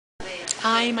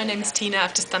Hi, my name is Tina.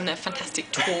 I've just done a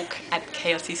fantastic talk at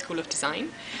KLC School of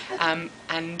Design,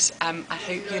 and I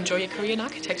hope you enjoy your career in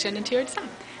architecture and interior design.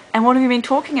 And what have you been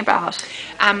talking about?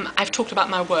 I've talked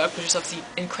about my work, which is obviously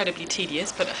incredibly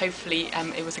tedious, but hopefully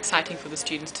it was exciting for the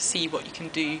students to see what you can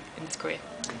do in this career.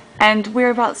 And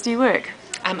whereabouts do you work?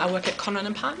 I work at Conran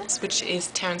and Partners, which is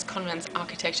Terence Conran's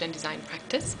architecture and design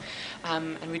practice,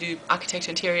 and we do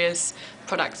architecture, interiors,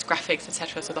 products, graphics,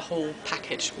 etc. So the whole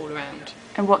package all around.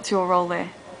 And what's your role there?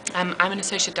 I'm an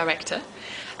associate director,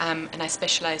 and I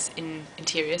specialise in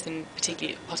interiors, and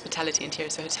particularly hospitality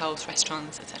interiors, so hotels,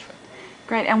 restaurants, etc.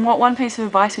 Great. And what one piece of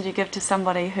advice would you give to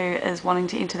somebody who is wanting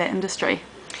to enter that industry?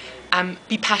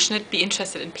 Be passionate, be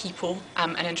interested in people,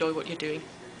 and enjoy what you're doing.